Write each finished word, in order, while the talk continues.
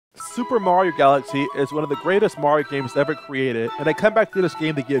Super Mario Galaxy is one of the greatest Mario games ever created, and I come back to this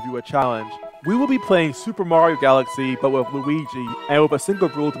game to give you a challenge. We will be playing Super Mario Galaxy, but with Luigi, and with a single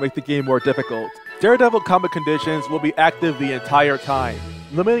rule to make the game more difficult. Daredevil Comet conditions will be active the entire time,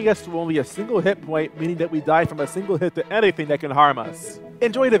 limiting us to only a single hit point, meaning that we die from a single hit to anything that can harm us.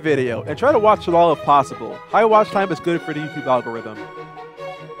 Enjoy the video, and try to watch it all if possible. High watch time is good for the YouTube algorithm.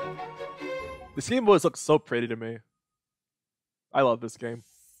 This game always looks so pretty to me. I love this game.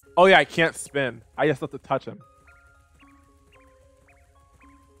 Oh yeah, I can't spin. I just have to touch him.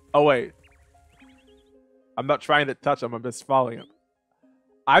 Oh wait. I'm not trying to touch him, I'm just following him.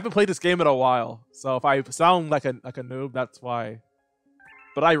 I haven't played this game in a while, so if I sound like a noob, that's why.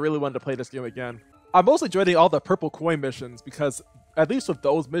 But I really wanted to play this game again. I'm mostly enjoying all the purple coin missions because at least with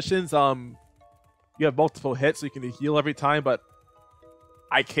those missions, you have multiple hits so you can heal every time, but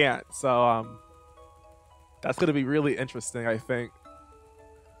I can't. So that's gonna be really interesting, I think.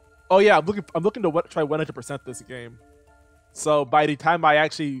 Oh yeah, I'm looking to try 100% this game. So by the time I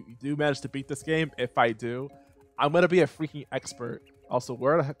actually do manage to beat this game, if I do, I'm gonna be a freaking expert. Also,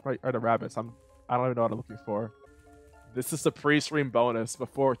 where the heck are the rabbits? I don't even know what I'm looking for. This is the pre-stream bonus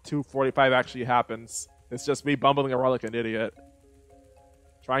before 2:45 actually happens. It's just me bumbling around like an idiot,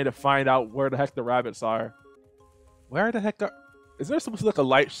 trying to find out where the heck the rabbits are. Where the heck are? Is there supposed to be like a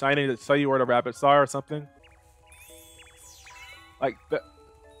light shining to tell you where the rabbits are or something? Like that.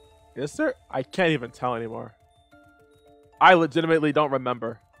 Is there? I can't even tell anymore. I legitimately don't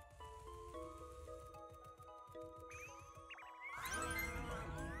remember.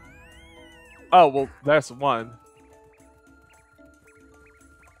 Oh, well, there's one.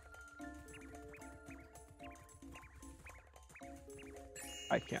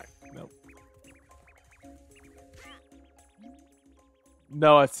 I can't. Nope.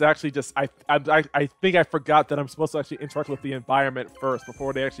 No, it's actually just I think I forgot that I'm supposed to actually interact with the environment first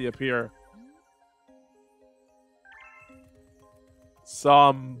before they actually appear.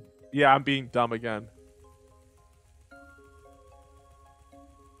 So yeah, I'm being dumb again.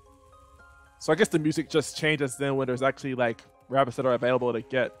 So I guess the music just changes then when there's actually like rabbits that are available to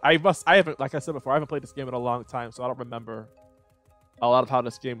get. I haven't, like I said before, I haven't played this game in a long time, so I don't remember a lot of how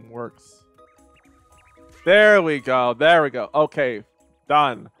this game works. There we go. There we go. Okay.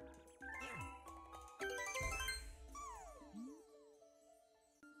 Done.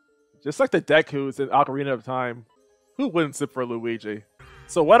 Just like the Deku's in Ocarina of Time. Who wouldn't sit for Luigi?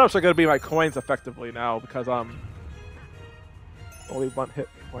 So what else are going to be my coins effectively now? Because only one hit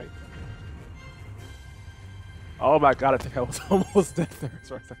point. Oh my god, I think I was almost dead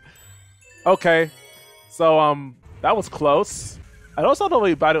there. Okay. So that was close. I also know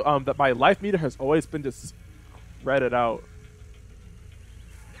about it, that my life meter has always been just spread out.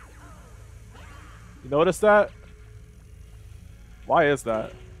 You notice that? Why is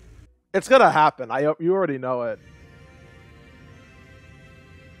that? It's gonna happen. You already know it.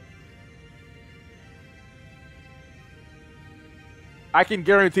 I can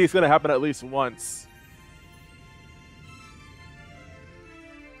guarantee it's gonna happen at least once.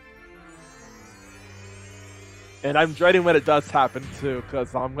 And I'm dreading when it does happen too,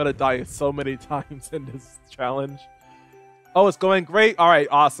 because I'm gonna die so many times in this challenge. Oh, it's going great? Alright,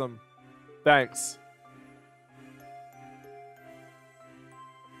 awesome. Thanks.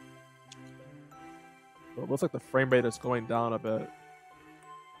 Well, it looks like the frame rate is going down a bit.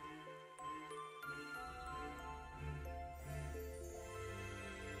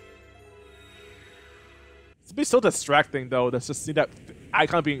 It'd be so distracting though, to just see that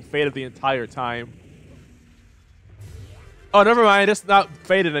icon being faded the entire time. Oh, never mind, it's not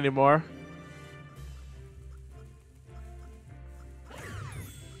faded anymore.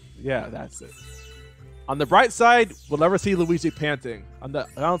 Yeah, that's it. On the bright side, we'll never see Luigi panting. On the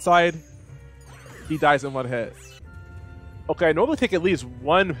downside, he dies in one hit. Okay, I normally take at least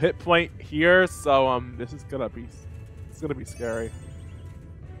one hit point here, so this is gonna be scary.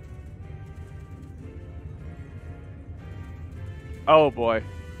 Oh boy.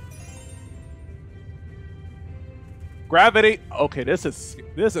 Gravity. Okay, this is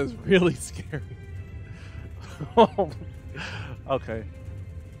really scary. Okay.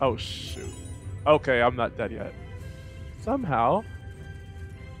 Oh shoot. Okay, I'm not dead yet. Somehow.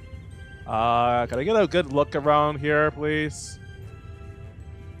 Can I get a good look around here, please?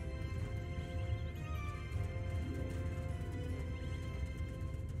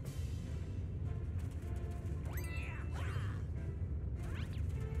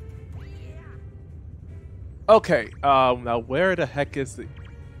 Okay, now where the heck is it?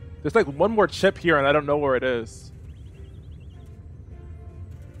 There's like one more chip here and I don't know where it is.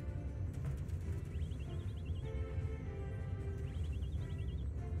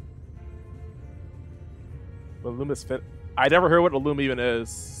 When Loom is fit. I never heard what a Loom even is,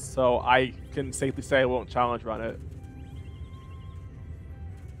 so I can safely say I won't challenge run it.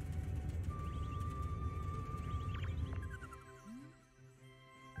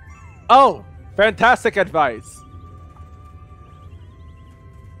 Oh, fantastic advice.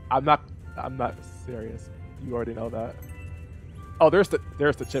 I'm not serious. You already know that. Oh, there's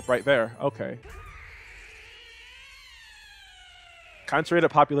the chip right there. Okay. Contrary to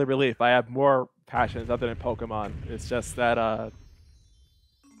popular belief, I have more passions other than Pokemon. It's just that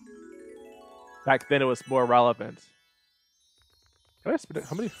back then it was more relevant. Can I spend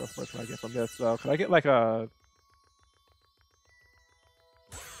how many points can I get from this? Can I get like a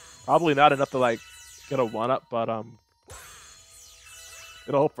probably not enough to like get a 1-up, but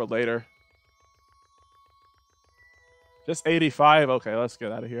it'll hope for later. Just 85. Okay, let's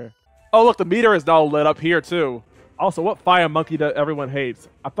get out of here. Oh, look, the meter is now lit up here too. Also, what fire monkey that everyone hates?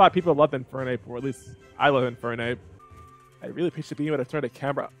 I thought people loved Infernape, or at least I love Infernape. I really appreciate being able to turn the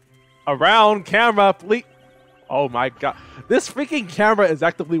camera around. Camera, please. Oh my god. This freaking camera is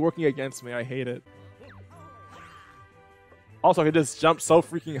actively working against me. I hate it. Also, I can just jump so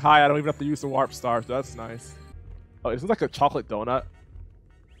freaking high, I don't even have to use the warp star, so that's nice. Oh, this is like a chocolate donut.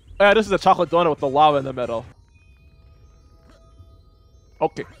 Oh, yeah, this is a chocolate donut with the lava in the middle.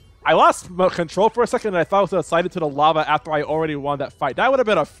 Okay. I lost control for a second and I thought I was decided to the lava after I already won that fight. That would have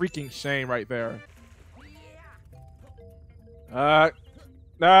been a freaking shame right there. Nah.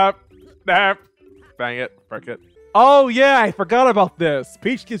 Dang it. Frick it. Oh yeah, I forgot about this.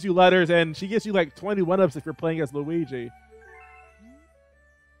 Peach gives you letters and she gives you like 20 1-ups if you're playing as Luigi.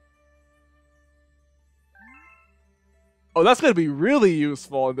 Oh, that's going to be really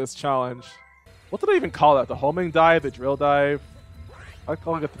useful in this challenge. What did I even call that? The homing dive? The drill dive? I'm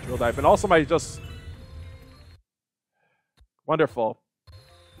calling it the drill dive. And also my just... Wonderful.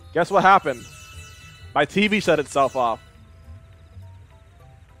 Guess what happened? My TV shut itself off.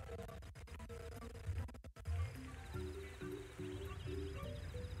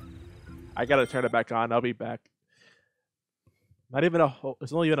 I gotta turn it back on. I'll be back. Not even a whole...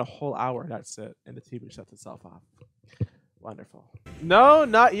 It's only been a whole hour, that's it. And the TV shuts itself off. Wonderful. No,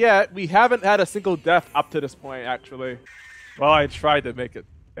 not yet. We haven't had a single death up to this point, actually. Well, I tried to make it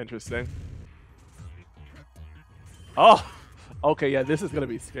interesting. Oh! Okay, yeah, this is gonna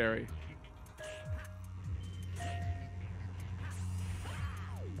be scary.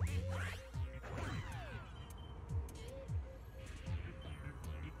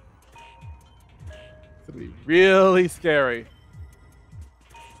 It's gonna be really scary.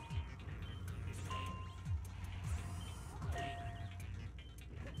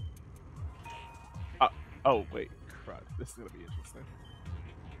 Oh, wait. Crud. This is going to be interesting.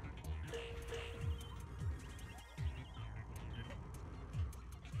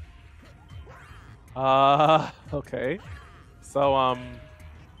 Okay. So,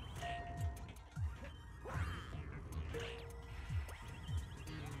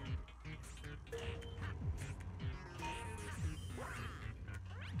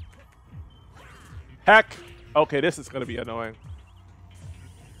 heck! Okay, this is going to be annoying.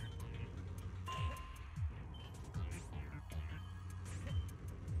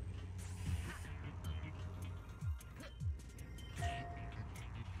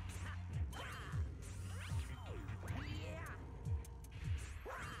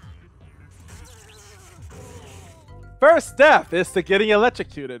 First death is to getting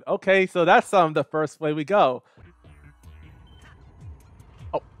electrocuted. Okay, so that's the first way we go.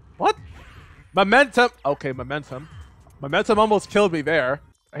 Oh, what? Momentum. Okay, momentum. Momentum almost killed me there.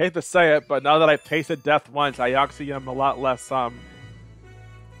 I hate to say it, but now that I've tasted death once, I actually am a lot less in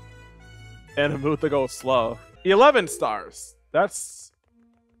a mood to go slow. 11 stars. That's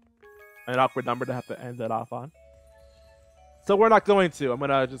an awkward number to have to end it off on. So we're not going to. I'm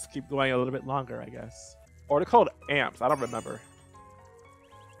gonna just keep going a little bit longer, I guess. Or they're called amps. I don't remember.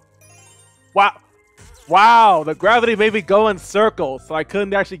 Wow. Wow. The gravity made me go in circles, so I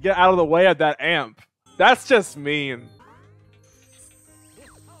couldn't actually get out of the way of that amp. That's just mean.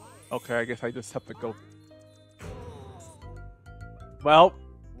 Okay, I guess I just have to go. Well,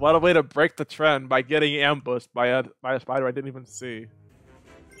 what a way to break the trend by getting ambushed by a spider I didn't even see.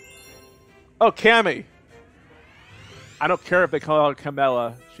 Oh, Cammy. I don't care if they call her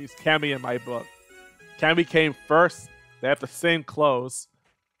Camilla. She's Cammy in my book. Cammy came first. They have the same clothes.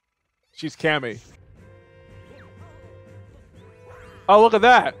 She's Cammy. Oh, look at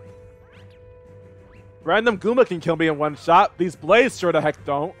that. Random Goomba can kill me in one shot. These blades sure the heck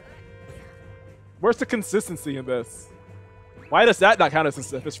don't. Where's the consistency in this? Why does that not count as a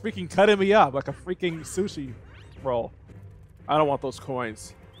sip? It's freaking cutting me up like a freaking sushi roll. I don't want those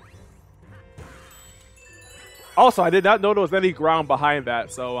coins. Also, I did not know there was any ground behind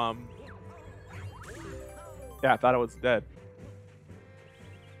that, so, yeah, I thought it was dead.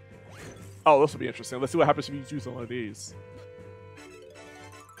 Oh, this will be interesting. Let's see what happens if you choose one of these.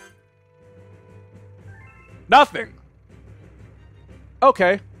 Nothing!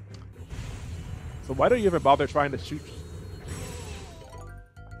 Okay. So why don't you even bother trying to shoot?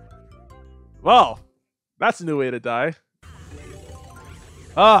 Well, that's a new way to die.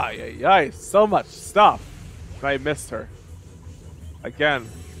 Ah, yeah, so much stuff. And I missed her. Again.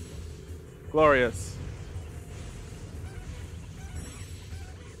 Glorious.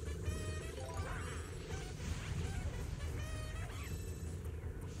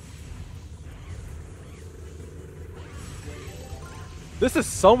 This is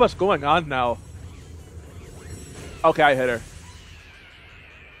so much going on now. Okay, I hit her.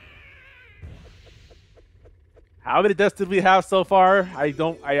 How many deaths did we have so far? I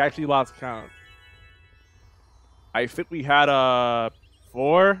actually lost count. I think we had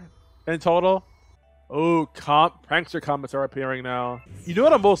 4 in total. Oh, prankster comments are appearing now. You know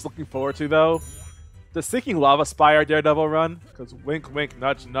what I'm most looking forward to though? The Sinking Lava Spire Daredevil run. Because wink wink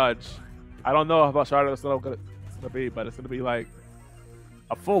nudge nudge. I don't know how much harder it's gonna be, but it's gonna be like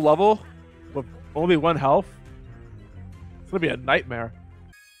a full level with only 1 health. It's gonna be a nightmare.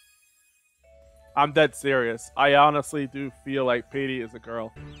 I'm dead serious. I honestly do feel like Petey is a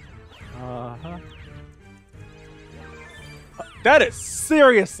girl. That is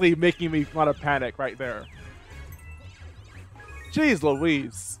seriously making me want to panic right there. Jeez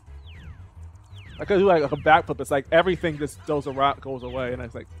Louise. I could do like a backflip. It's like everything just goes away, and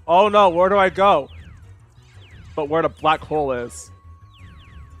it's like, oh no, where do I go? But where the black hole is.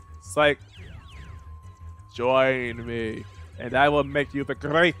 It's like, join me, and I will make you the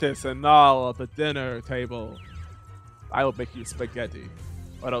greatest in all of the dinner table. I will make you spaghetti.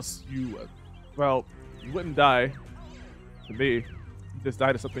 What else you would? Well, you wouldn't die to me. You just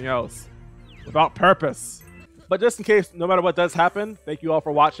die to something else. Without purpose. But just in case, no matter what does happen, thank you all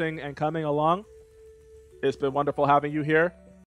for watching and coming along. It's been wonderful having you here.